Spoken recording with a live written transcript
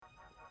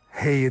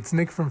Hey, it's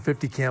Nick from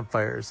 50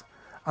 Campfires.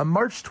 On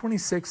March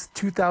 26,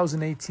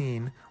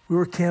 2018, we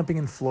were camping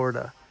in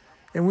Florida,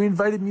 and we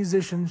invited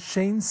musician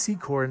Shane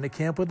Secor into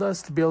camp with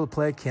us to be able to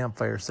play a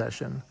campfire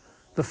session.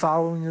 The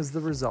following is the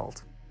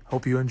result.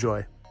 Hope you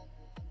enjoy.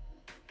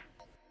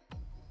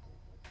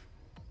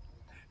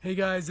 Hey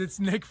guys, it's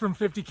Nick from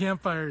 50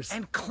 Campfires.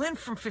 And Clint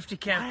from 50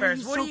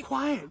 Campfires. Why are you so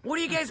quiet? What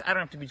are you guys... I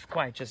don't have to be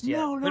quiet just yet.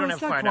 No, we don't it's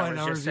have not quiet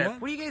hours just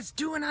yet. What are you guys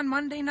doing on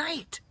Monday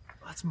night?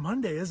 That's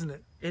Monday, isn't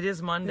it? It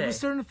is Monday. It's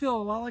starting to feel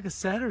a lot like a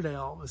Saturday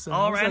all of a sudden.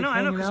 All right,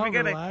 I know, because we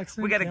got a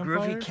campfire.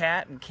 groovy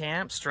cat in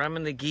camp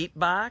strumming the Geet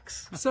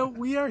box. So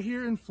we are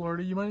here in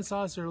Florida. You might have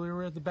saw us earlier.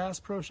 We're at the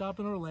Bass Pro Shop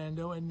in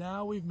Orlando, and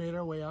now we've made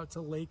our way out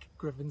to Lake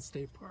Griffin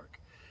State Park.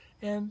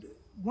 And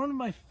one of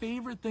my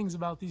favorite things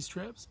about these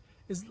trips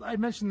is, I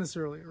mentioned this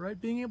earlier, right?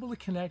 Being able to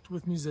connect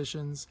with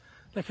musicians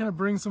that kind of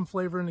bring some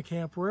flavor into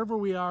camp wherever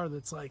we are.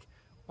 That's like,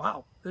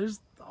 wow, there's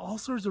all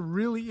sorts of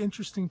really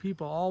interesting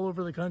people all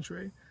over the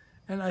country.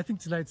 And I think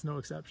tonight's no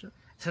exception.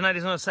 Tonight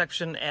is no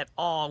exception at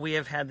all. We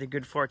have had the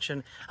good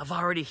fortune of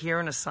already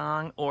hearing a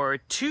song or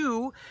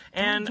two.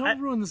 And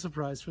don't ruin the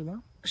surprise for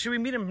them. Should we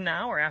meet him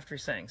now or after he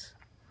sings?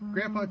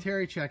 Grandpa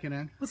Terry checking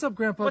in. What's up,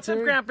 Grandpa What's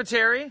Terry? up, Grandpa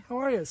Terry? How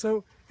are you?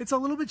 So it's a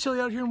little bit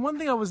chilly out here, and one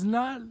thing I was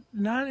not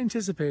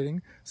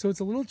anticipating, so it's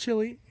a little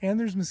chilly, and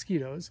there's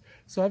mosquitoes.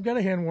 So I've got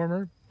a hand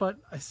warmer, but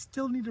I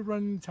still need to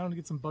run into town to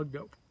get some bug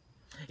dope.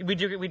 We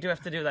do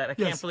have to do that. I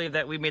can't believe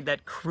that we made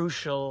that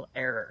crucial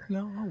error.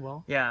 No, oh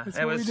well. Yeah, that's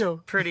it what was we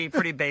do.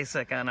 pretty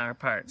basic on our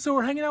part. So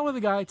we're hanging out with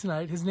a guy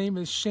tonight. His name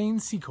is Shane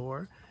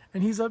Secor,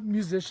 and he's a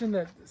musician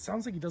that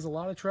sounds like he does a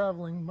lot of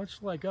traveling,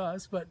 much like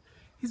us, but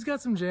he's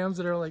got some jams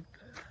that are like,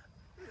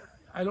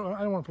 I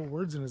don't want to put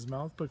words in his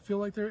mouth, but feel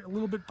like they're a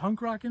little bit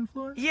punk rock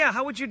influence. Yeah,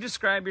 how would you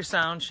describe your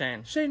sound,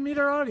 Shane? Shane, meet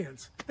our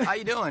audience. How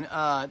you doing?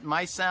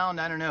 My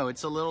sound, I don't know,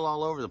 it's a little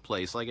all over the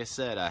place. Like I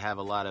said, I have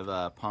a lot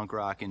of punk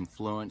rock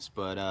influence,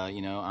 but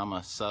I'm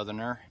a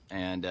Southerner,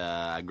 and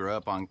I grew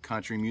up on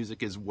country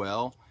music as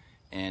well,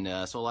 and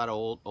so a lot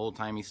of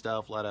old-timey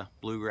stuff, a lot of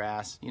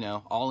bluegrass,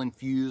 all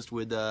infused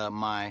with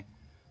my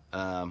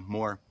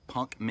more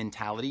punk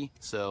mentality.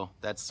 So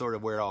that's sort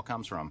of where it all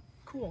comes from.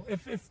 Cool.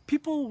 If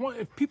people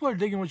are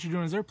digging what you're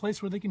doing, is there a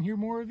place where they can hear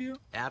more of you?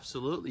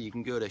 Absolutely. You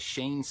can go to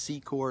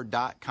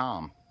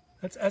ShaneSecor.com.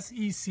 That's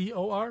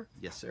SECOR?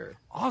 Yes, sir.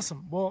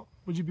 Awesome. Well,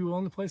 would you be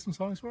willing to play some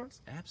songs for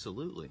us?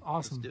 Absolutely.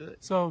 Awesome. Let's do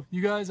it. So,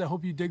 you guys, I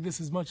hope you dig this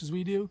as much as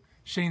we do.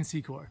 Shane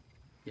Secor.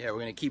 Yeah, we're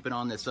going to keep it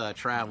on this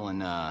traveling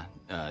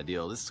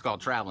deal. This is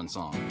called Traveling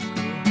Song.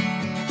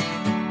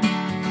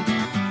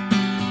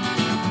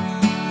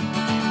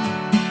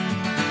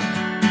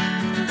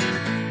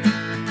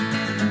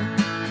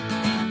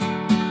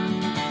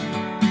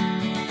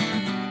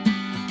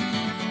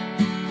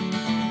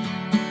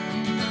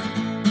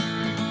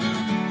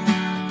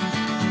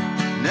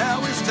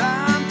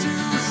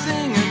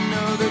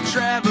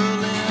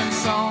 Traveling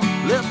song,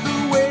 let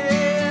the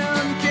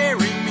wind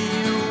carry me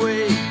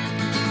away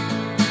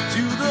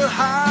to the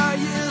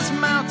highest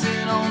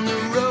mountain on the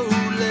road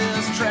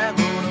less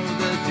traveled, of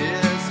the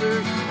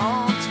desert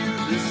onto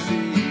the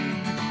sea.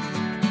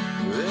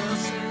 Well,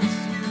 since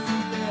you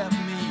left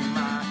me,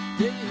 my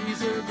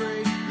days are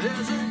gray.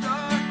 There's a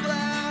dark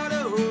cloud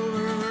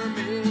over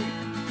me.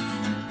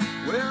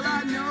 Well,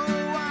 I know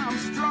I'm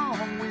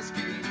strong.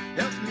 Whiskey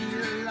helps me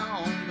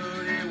along,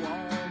 but it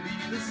won't be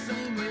the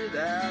same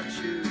without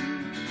you.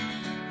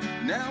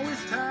 Now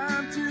it's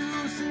time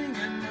to sing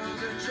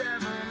another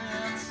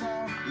traveling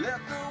song. Let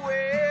the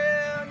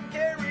wind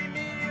carry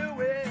me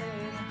away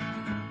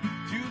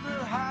to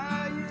the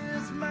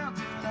highest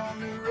mountain on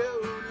the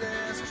road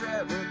less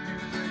traveled,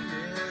 through the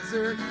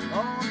desert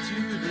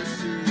onto the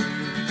sea.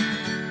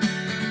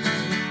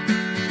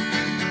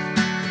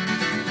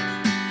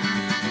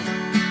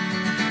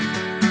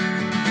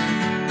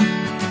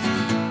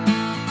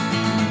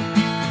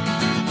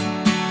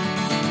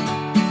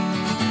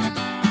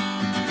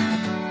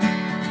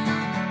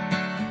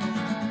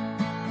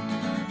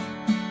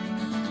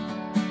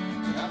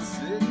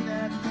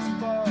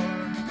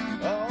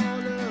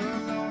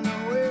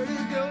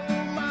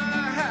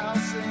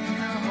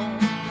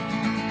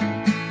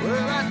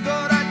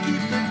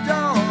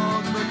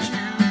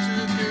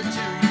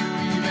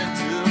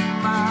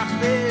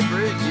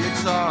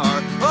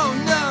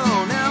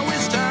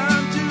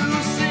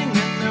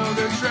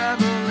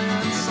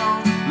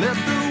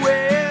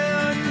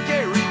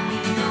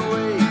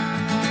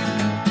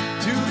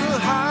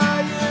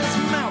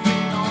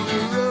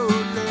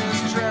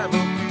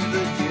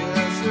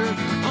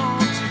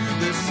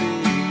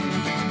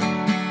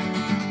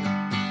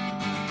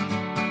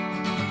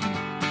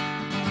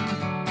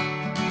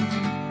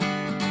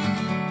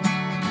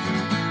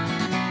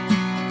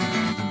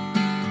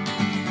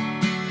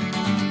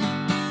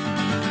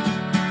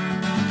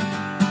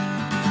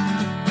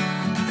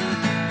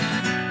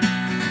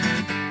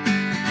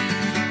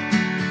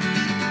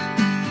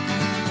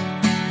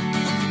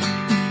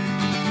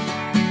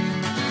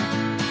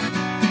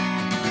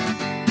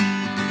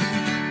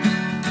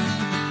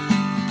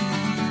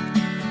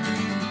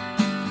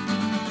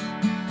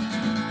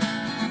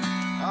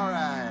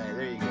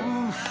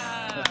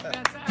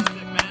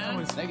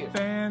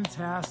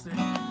 Fantastic.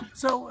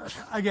 So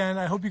again,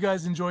 I hope you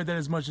guys enjoyed that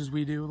as much as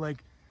we do.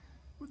 Like,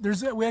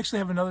 we actually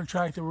have another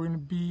track that we're going to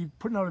be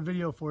putting out a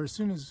video for as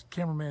soon as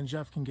cameraman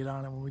Jeff can get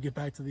on it when we get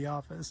back to the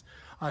office.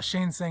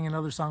 Shane sang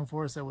another song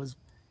for us that was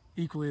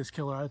equally as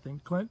killer, I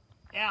think. Clint?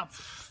 Yeah,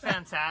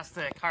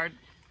 fantastic. Hard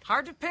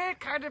to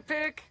pick.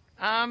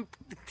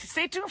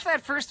 Stay tuned for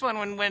that first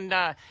one when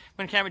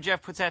Camera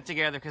Jeff puts that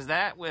together, because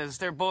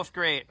they're both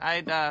great.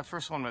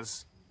 First one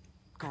was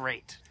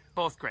great,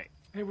 both great.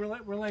 Hey, we're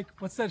like,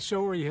 what's that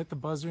show where you hit the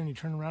buzzer and you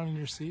turn around in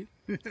your seat?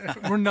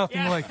 We're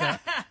nothing like that.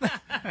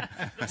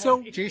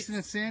 So Jason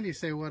and Sandy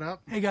say what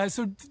up. hey guys,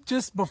 so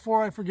just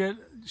before I forget,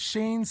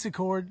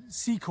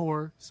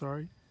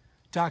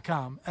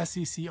 ShaneSecor.com,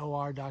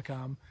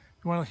 SECOR.com.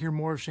 If you want to hear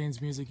more of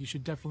Shane's music, you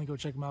should definitely go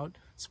check him out.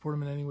 Support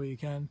him in any way you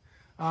can.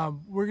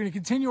 We're going to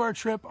continue our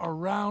trip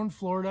around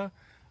Florida.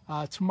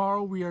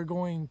 Tomorrow we are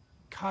going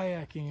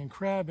kayaking and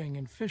crabbing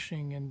and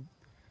fishing and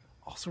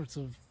all sorts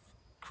of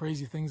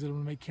crazy things that I'm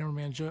going to make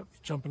cameraman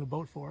jump in a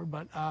boat for.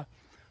 But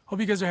hope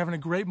you guys are having a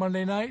great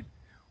Monday night.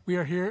 We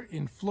are here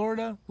in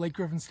Florida, Lake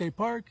Griffin State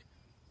Park.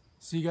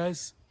 See you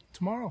guys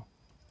tomorrow.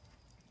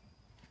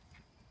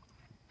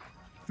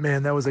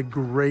 Man, that was a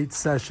great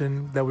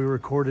session that we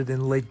recorded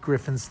in Lake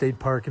Griffin State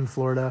Park in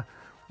Florida.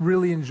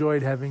 Really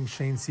enjoyed having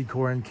Shane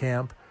Secor in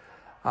camp.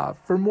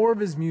 For more of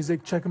his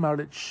music, check him out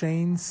at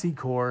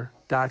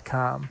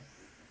ShaneSecor.com.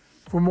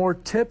 For more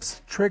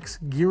tips, tricks,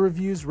 gear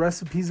reviews,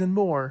 recipes, and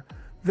more,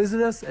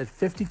 visit us at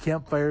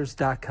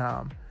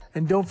 50campfires.com.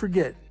 And don't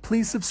forget,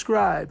 please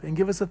subscribe and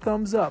give us a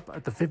thumbs up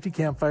at the 50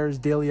 Campfires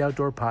Daily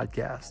Outdoor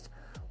Podcast.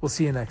 We'll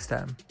see you next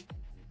time.